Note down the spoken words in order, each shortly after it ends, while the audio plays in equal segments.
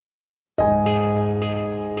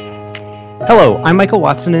Hello, I'm Michael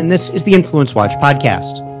Watson, and this is the Influence Watch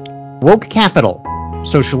podcast. Woke capital,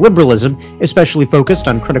 social liberalism, especially focused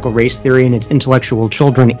on critical race theory and its intellectual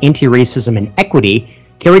children, anti-racism and equity,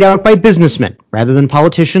 carried out by businessmen rather than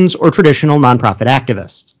politicians or traditional nonprofit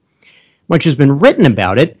activists. Much has been written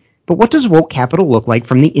about it, but what does woke capital look like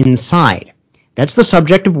from the inside? That's the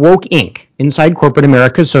subject of Woke Inc., Inside Corporate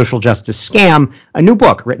America's Social Justice Scam, a new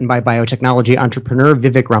book written by biotechnology entrepreneur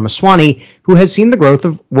Vivek Ramaswamy, who has seen the growth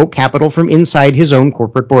of woke capital from inside his own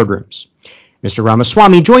corporate boardrooms. Mr.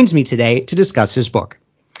 Ramaswamy joins me today to discuss his book.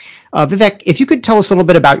 Vivek, if you could tell us a little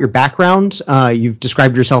bit about your background. You've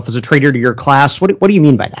described yourself as a traitor to your class. What do you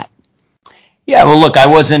mean by that? Yeah, well, look, I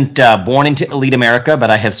wasn't born into elite America, but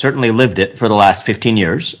I have certainly lived it for the last 15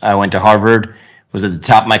 years. I went to Harvard, was at the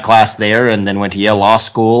top of my class there, and then went to Yale Law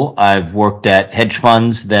School. I've worked at hedge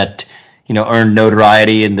funds that, earned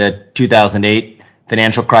notoriety in the 2008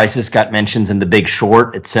 financial crisis, got mentions in The Big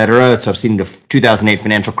Short, et cetera. So I've seen the 2008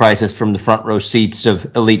 financial crisis from the front row seats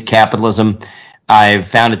of elite capitalism. I've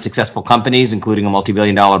founded successful companies, including a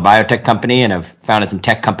multi-billion-dollar biotech company, and I've founded some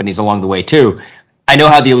tech companies along the way, too. I know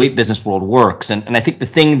how the elite business world works, and I think the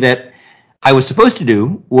thing that I was supposed to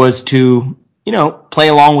do was to play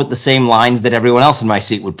along with the same lines that everyone else in my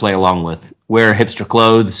seat would play along with. Wear hipster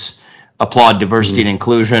clothes, applaud diversity and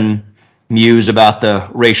inclusion, muse about the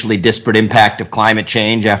racially disparate impact of climate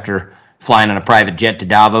change after flying on a private jet to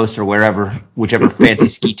Davos or whichever fancy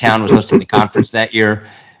ski town was hosting the conference that year.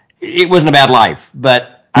 It wasn't a bad life,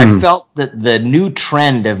 but I felt that the new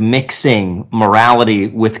trend of mixing morality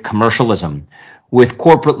with commercialism, with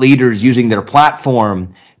corporate leaders using their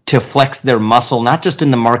platform to flex their muscle, not just in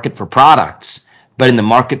the market for products, but in the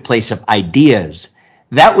marketplace of ideas.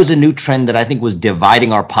 That was a new trend that I think was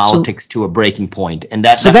dividing our politics to a breaking point. And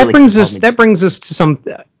that brings us to some,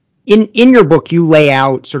 in your book, you lay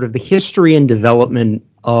out sort of the history and development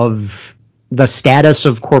of the status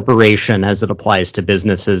of corporation as it applies to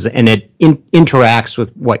businesses, and it interacts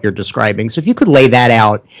with what you're describing. So if you could lay that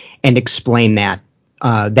out and explain that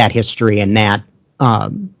history and that,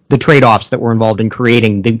 the trade-offs that were involved in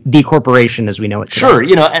creating the corporation as we know it today. Sure,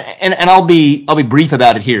 and I'll be brief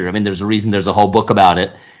about it here. I mean, there's a reason there's a whole book about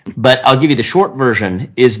it, but I'll give you the short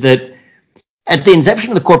version. Is that at the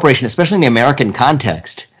inception of the corporation, especially in the American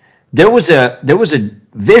context, there was a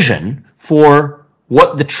vision for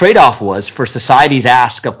what the trade-off was for society's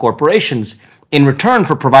ask of corporations in return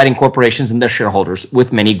for providing corporations and their shareholders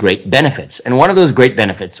with many great benefits. And one of those great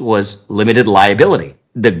benefits was limited liability,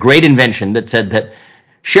 the great invention that said that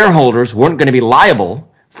shareholders weren't going to be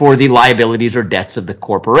liable for the liabilities or debts of the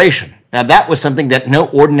corporation. Now, that was something that no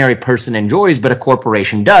ordinary person enjoys, but a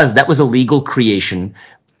corporation does. That was a legal creation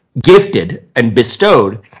gifted and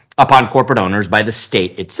bestowed upon corporate owners by the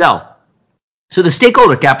state itself. So the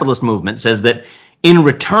stakeholder capitalist movement says that in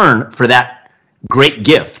return for that great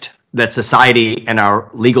gift that society and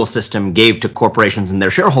our legal system gave to corporations and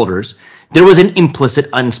their shareholders, there was an implicit,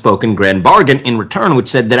 unspoken grand bargain in return, which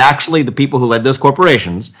said that actually the people who led those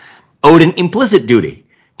corporations owed an implicit duty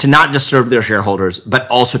to not just serve their shareholders, but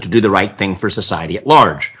also to do the right thing for society at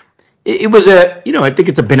large. It was I think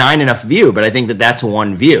it's a benign enough view, but I think that that's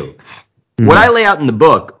one view. What I lay out in the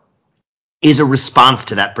book is a response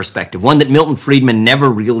to that perspective, one that Milton Friedman never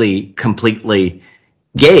really completely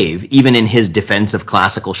gave, even in his defense of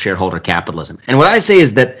classical shareholder capitalism. And what I say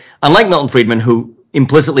is that, unlike Milton Friedman, who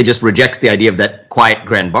implicitly just rejects the idea of that quiet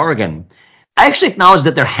grand bargain, I actually acknowledge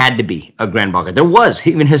that there had to be a grand bargain. There was,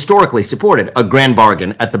 even historically supported, a grand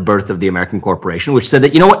bargain at the birth of the American corporation, which said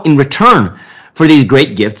that, in return for these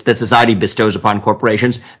great gifts that society bestows upon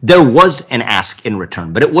corporations, there was an ask in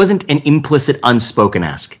return, but it wasn't an implicit, unspoken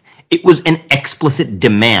ask. It was an explicit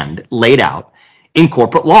demand laid out in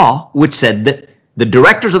corporate law, which said that the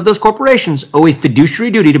directors of those corporations owe a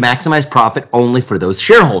fiduciary duty to maximize profit only for those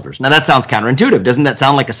shareholders. Now, that sounds counterintuitive. Doesn't that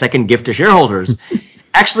sound like a second gift to shareholders?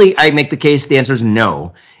 Actually, I make the case the answer is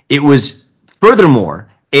no. It was, furthermore,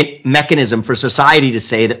 a mechanism for society to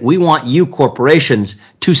say that we want you corporations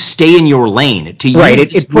to stay in your lane, to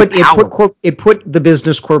use power. It put the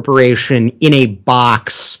business corporation in a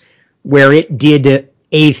box where it did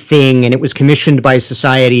a thing, and it was commissioned by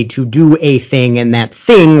society to do a thing, and that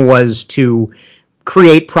thing was to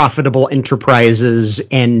create profitable enterprises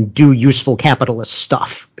and do useful capitalist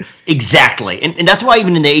stuff. Exactly. And that's why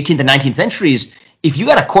even in the 18th and 19th centuries, if you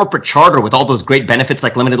got a corporate charter with all those great benefits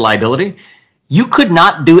like limited liability, you could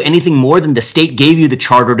not do anything more than the state gave you the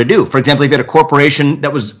charter to do. For example, if you had a corporation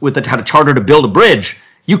that had a charter to build a bridge,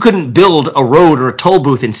 you couldn't build a road or a toll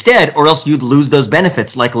booth instead, or else you'd lose those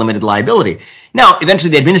benefits like limited liability. Now,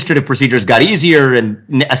 eventually the administrative procedures got easier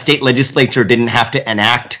and a state legislature didn't have to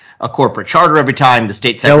enact a corporate charter every time. The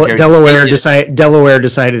state secretary Delaware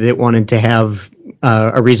decided it wanted to have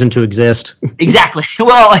a reason to exist. Exactly.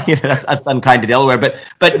 Well, that's unkind to Delaware, but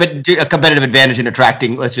a competitive advantage in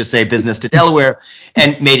attracting, let's just say, business to Delaware,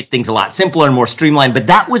 and made things a lot simpler and more streamlined. But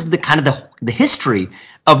that was the kind of the history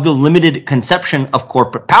of the limited conception of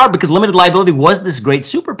corporate power, because limited liability was this great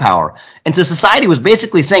superpower. And so society was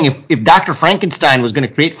basically saying if Dr. Frankenstein was going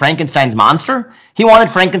to create Frankenstein's monster, he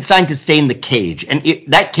wanted Frankenstein to stay in the cage. And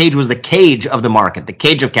that cage was the cage of the market, the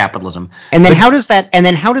cage of capitalism. And then how does that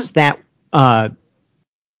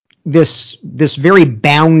this very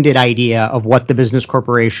bounded idea of what the business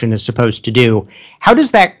corporation is supposed to do, how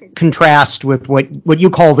does that contrast with what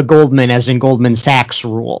you call the Goldman, as in Goldman Sachs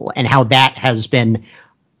rule, and how that has been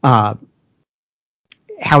how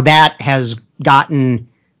that has gotten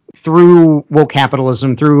through woke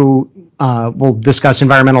capitalism, through we'll discuss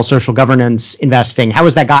environmental social governance investing, how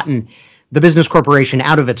has that gotten the business corporation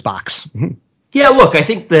out of its box? Yeah, look, I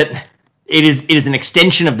think that it is an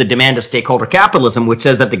extension of the demand of stakeholder capitalism, which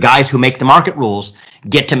says that the guys who make the market rules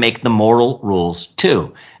get to make the moral rules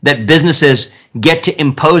too. That businesses get to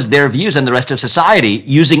impose their views on the rest of society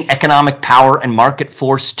using economic power and market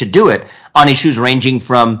force to do it on issues ranging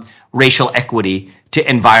from racial equity to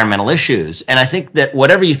environmental issues. And I think that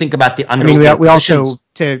whatever you think about the underlying we also,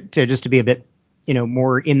 to just to be a bit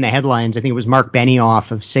more in the headlines, I think it was Mark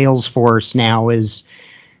Benioff of Salesforce now is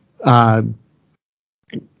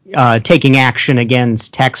taking action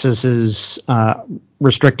against Texas's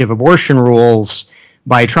restrictive abortion rules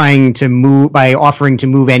by offering to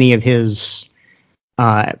move any of his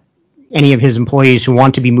employees who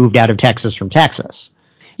want to be moved out of Texas from Texas.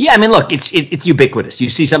 Yeah, I mean, look, it's ubiquitous. You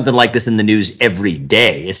see something like this in the news every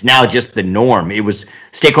day. It's now just the norm.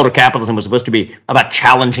 Stakeholder capitalism was supposed to be about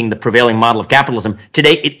challenging the prevailing model of capitalism.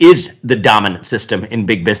 Today, it is the dominant system in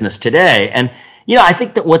big business today. And I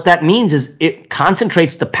think that what that means is it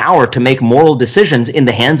concentrates the power to make moral decisions in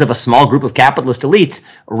the hands of a small group of capitalist elites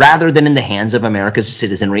rather than in the hands of America's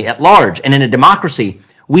citizenry at large. And in a democracy,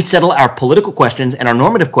 we settle our political questions and our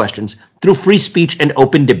normative questions through free speech and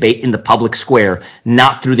open debate in the public square,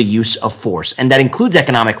 not through the use of force. And that includes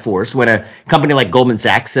economic force. When a company like Goldman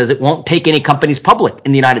Sachs says it won't take any companies public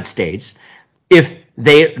in the United States if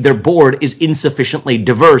their board is insufficiently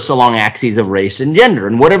diverse along axes of race and gender.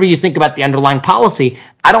 And whatever you think about the underlying policy,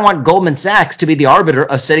 I don't want Goldman Sachs to be the arbiter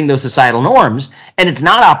of setting those societal norms. And it's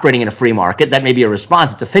not operating in a free market. That may be a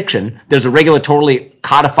response. It's a fiction. There's a regulatorily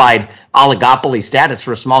codified oligopoly status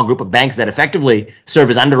for a small group of banks that effectively serve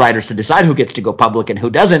as underwriters to decide who gets to go public and who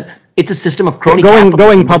doesn't. It's a system of crony capitalism.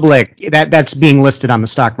 Going public, that's being listed on the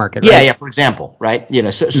stock market, right? Yeah, for example, right?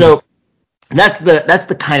 So that's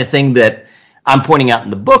the kind of thing that I'm pointing out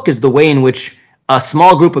in the book, is the way in which a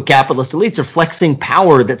small group of capitalist elites are flexing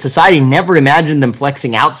power that society never imagined them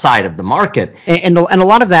flexing outside of the market. And a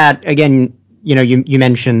lot of that, again, you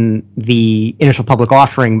mentioned the initial public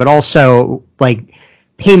offering, but also like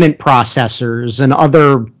payment processors and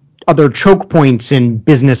other choke points in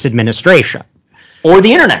business administration. Or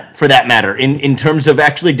the internet, for that matter, in terms of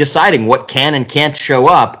actually deciding what can and can't show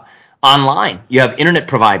up online. You have internet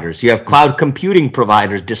providers, you have cloud computing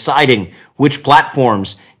providers deciding which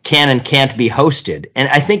platforms can and can't be hosted. And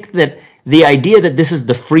I think that the idea that this is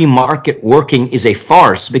the free market working is a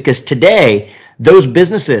farce, because today those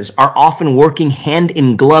businesses are often working hand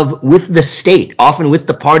in glove with the state, often with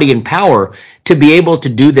the party in power, to be able to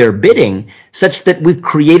do their bidding, such that we've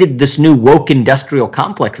created this new woke industrial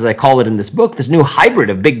complex, as I call it in this book, this new hybrid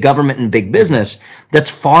of big government and big business that's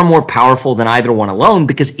far more powerful than either one alone,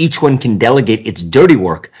 because each one can delegate its dirty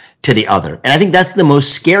work to the other. And I think that's the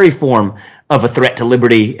most scary form of a threat to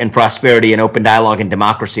liberty and prosperity and open dialogue and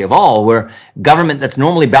democracy of all, where government that's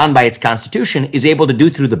normally bound by its constitution is able to do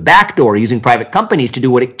through the back door using private companies to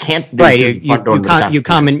do what it can't do through the front door. You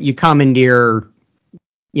commandeer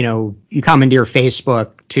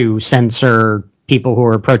Facebook to censor people who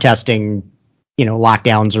are protesting,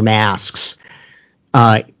 lockdowns or masks,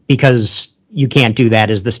 because you can't do that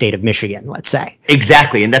as the state of Michigan, let's say.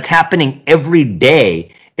 Exactly, and that's happening every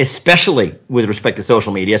day, especially with respect to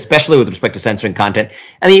social media, especially with respect to censoring content.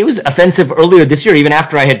 I mean, it was offensive earlier this year, even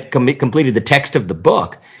after I had completed the text of the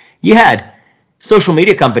book. You had social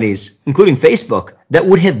media companies, including Facebook, that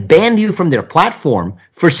would have banned you from their platform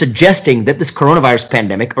for suggesting that this coronavirus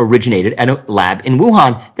pandemic originated at a lab in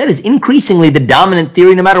Wuhan. That is increasingly the dominant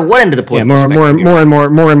theory, no matter what end of the political spectrum.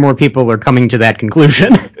 More and more people are coming to that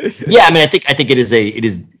conclusion. Yeah, I mean, I think it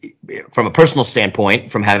is from a personal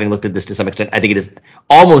standpoint, from having looked at this to some extent, I think it is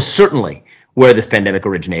almost certainly where this pandemic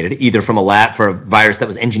originated, either from a lab for a virus that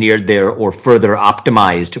was engineered there or further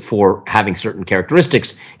optimized for having certain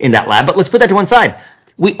characteristics in that lab. But let's put that to one side.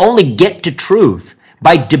 We only get to truth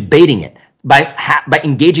by debating it, by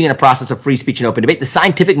engaging in a process of free speech and open debate. The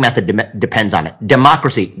scientific method depends on it.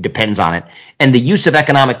 Democracy depends on it. And the use of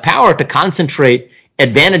economic power to concentrate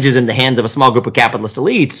advantages in the hands of a small group of capitalist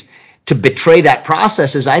elites to betray that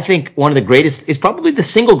process is, I think, one of the greatest, is probably the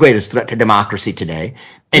single greatest threat to democracy today.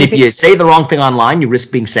 And if you say the wrong thing online, you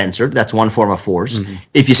risk being censored. That's one form of force. Mm-hmm.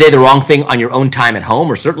 If you say the wrong thing on your own time at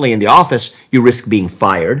home, or certainly in the office, you risk being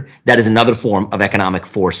fired. That is another form of economic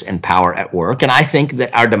force and power at work. And I think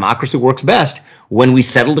that our democracy works best when we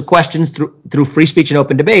settle the questions through free speech and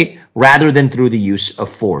open debate rather than through the use of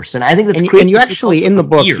force. And I think that's and you actually, in the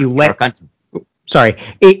book, you in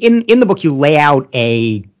the book, you lay out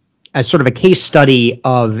a sort of a case study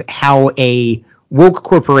of how a woke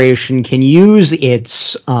corporation can use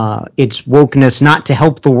its wokeness not to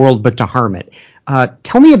help the world but to harm it.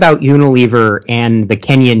 Tell me about Unilever and the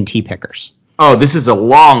Kenyan tea pickers. Oh, this is a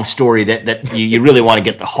long story that you really want to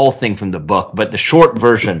get the whole thing from the book, but the short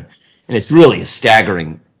version, and it's really a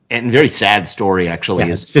staggering and very sad story, actually.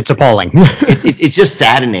 Yeah, it's appalling. it's just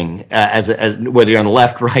saddening as whether you're on the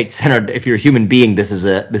left, right, center. If you're a human being, this is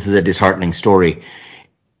a disheartening story.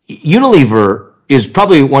 Unilever is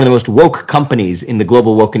probably one of the most woke companies in the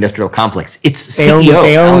global woke industrial complex. Its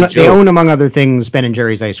CEO, they own, among other things, Ben &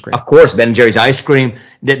 Jerry's ice cream. Of course, Ben & Jerry's ice cream.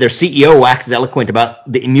 Their CEO waxes eloquent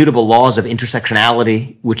about the immutable laws of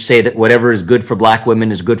intersectionality, which say that whatever is good for black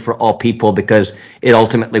women is good for all people because it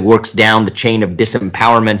ultimately works down the chain of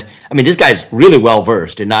disempowerment. I mean, this guy's really well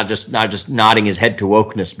versed and not just nodding his head to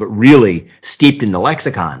wokeness, but really steeped in the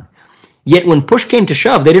lexicon. Yet when push came to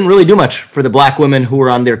shove, they didn't really do much for the black women who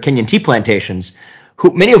were on their Kenyan tea plantations,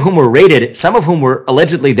 many of whom were raided, some of whom were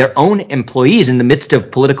allegedly their own employees in the midst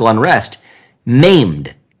of political unrest,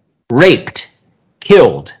 maimed, raped,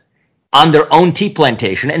 killed on their own tea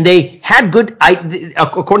plantation. And they had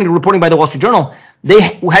according to reporting by the Wall Street Journal, they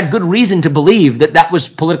had good reason to believe that was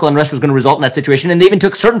political unrest was going to result in that situation. And they even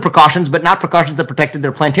took certain precautions, but not precautions that protected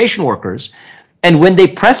their plantation workers. And when they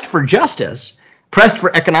pressed for justice, pressed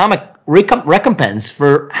for economic recompense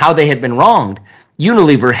for how they had been wronged,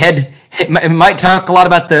 Unilever might talk a lot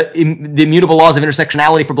about the immutable laws of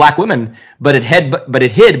intersectionality for black women, but it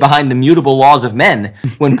hid behind the mutable laws of men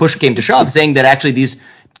when push came to shove, saying that actually these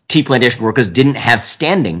tea plantation workers didn't have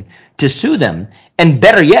standing to sue them. And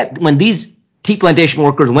better yet, when these tea plantation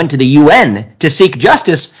workers went to the UN to seek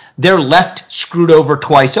justice, they're left screwed over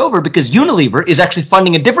twice over because Unilever is actually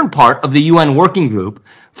funding a different part of the UN working group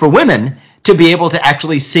for women to be able to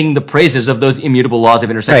actually sing the praises of those immutable laws of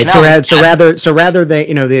intersectionality. Right. So rather they,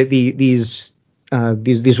 these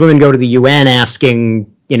women go to the UN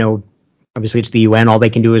asking, obviously it's the UN, all they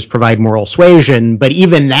can do is provide moral suasion, but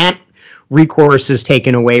even that recourse is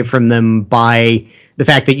taken away from them by the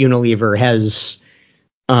fact that Unilever he's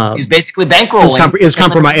basically bankrolling. Is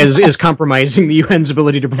compromising the UN's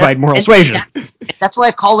ability to provide moral suasion. That's why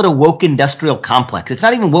I call it a woke industrial complex. It's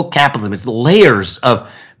not even woke capitalism. It's layers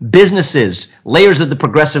of businesses, layers of the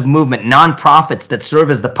progressive movement, nonprofits that serve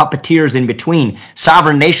as the puppeteers in between,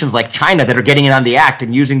 sovereign nations like China that are getting in on the act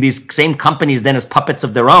and using these same companies then as puppets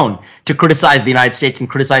of their own to criticize the United States and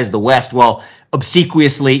criticize the West while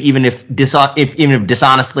obsequiously, even if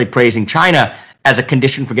dishonestly praising China as a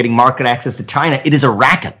condition for getting market access to China. It is a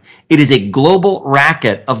racket. It is a global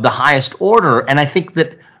racket of the highest order. And I think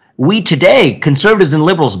that we today, conservatives and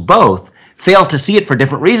liberals both, fail to see it for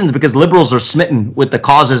different reasons because liberals are smitten with the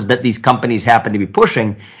causes that these companies happen to be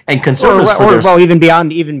pushing, and conservatives even beyond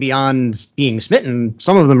being smitten,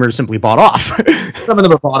 some of them are simply bought off. Some of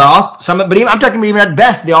them are bought off. I'm talking even at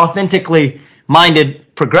best, the authentically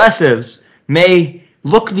minded progressives may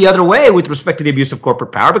look the other way with respect to the abuse of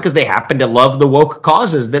corporate power because they happen to love the woke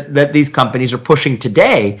causes that these companies are pushing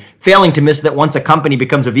today, failing to miss that once a company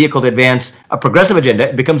becomes a vehicle to advance a progressive agenda,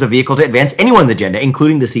 it becomes a vehicle to advance anyone's agenda,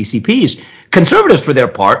 including the CCP's. Conservatives, for their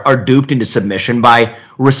part, are duped into submission by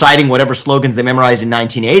reciting whatever slogans they memorized in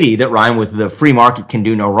 1980 that rhyme with the free market can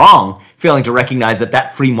do no wrong, failing to recognize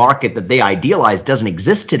that free market that they idealize doesn't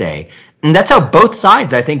exist today. And that's how both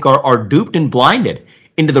sides, I think, are duped and blinded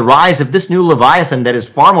into the rise of this new Leviathan that is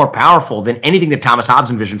far more powerful than anything that Thomas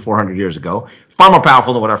Hobbes envisioned 400 years ago, far more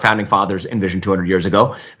powerful than what our founding fathers envisioned 200 years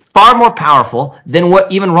ago, far more powerful than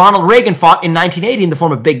what even Ronald Reagan fought in 1980 in the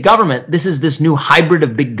form of big government. This is this new hybrid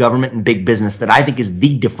of big government and big business that I think is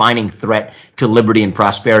the defining threat to liberty and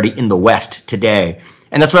prosperity in the West today.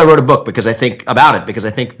 And that's why I wrote a book, because I think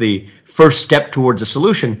the first step towards a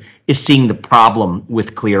solution is seeing the problem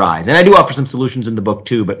with clear eyes. And I do offer some solutions in the book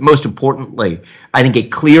too, but most importantly, I think a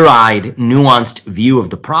clear-eyed, nuanced view of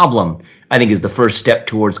the problem, I think, is the first step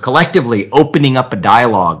towards collectively opening up a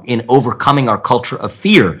dialogue in overcoming our culture of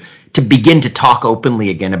fear to begin to talk openly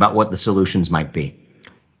again about what the solutions might be.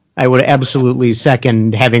 I would absolutely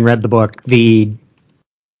second, having read the book, it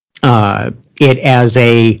as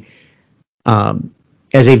a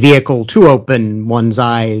vehicle to open one's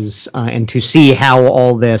eyes and to see how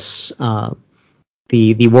all this,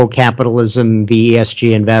 the woke capitalism, the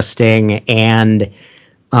ESG investing, and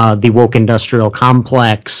the woke industrial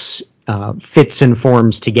complex fits and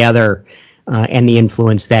forms together, and the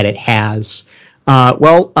influence that it has.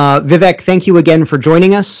 Vivek, thank you again for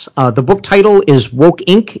joining us. The book title is Woke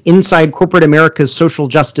Inc. Inside Corporate America's Social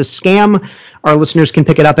Justice Scam. Our listeners can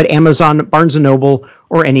pick it up at Amazon, Barnes & Noble,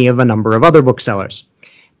 or any of a number of other booksellers.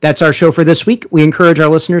 That's our show for this week. We encourage our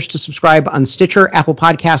listeners to subscribe on Stitcher, Apple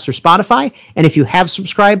Podcasts, or Spotify. And if you have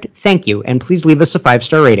subscribed, thank you. And please leave us a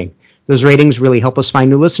 5-star rating. Those ratings really help us find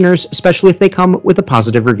new listeners, especially if they come with a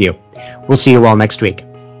positive review. We'll see you all next week.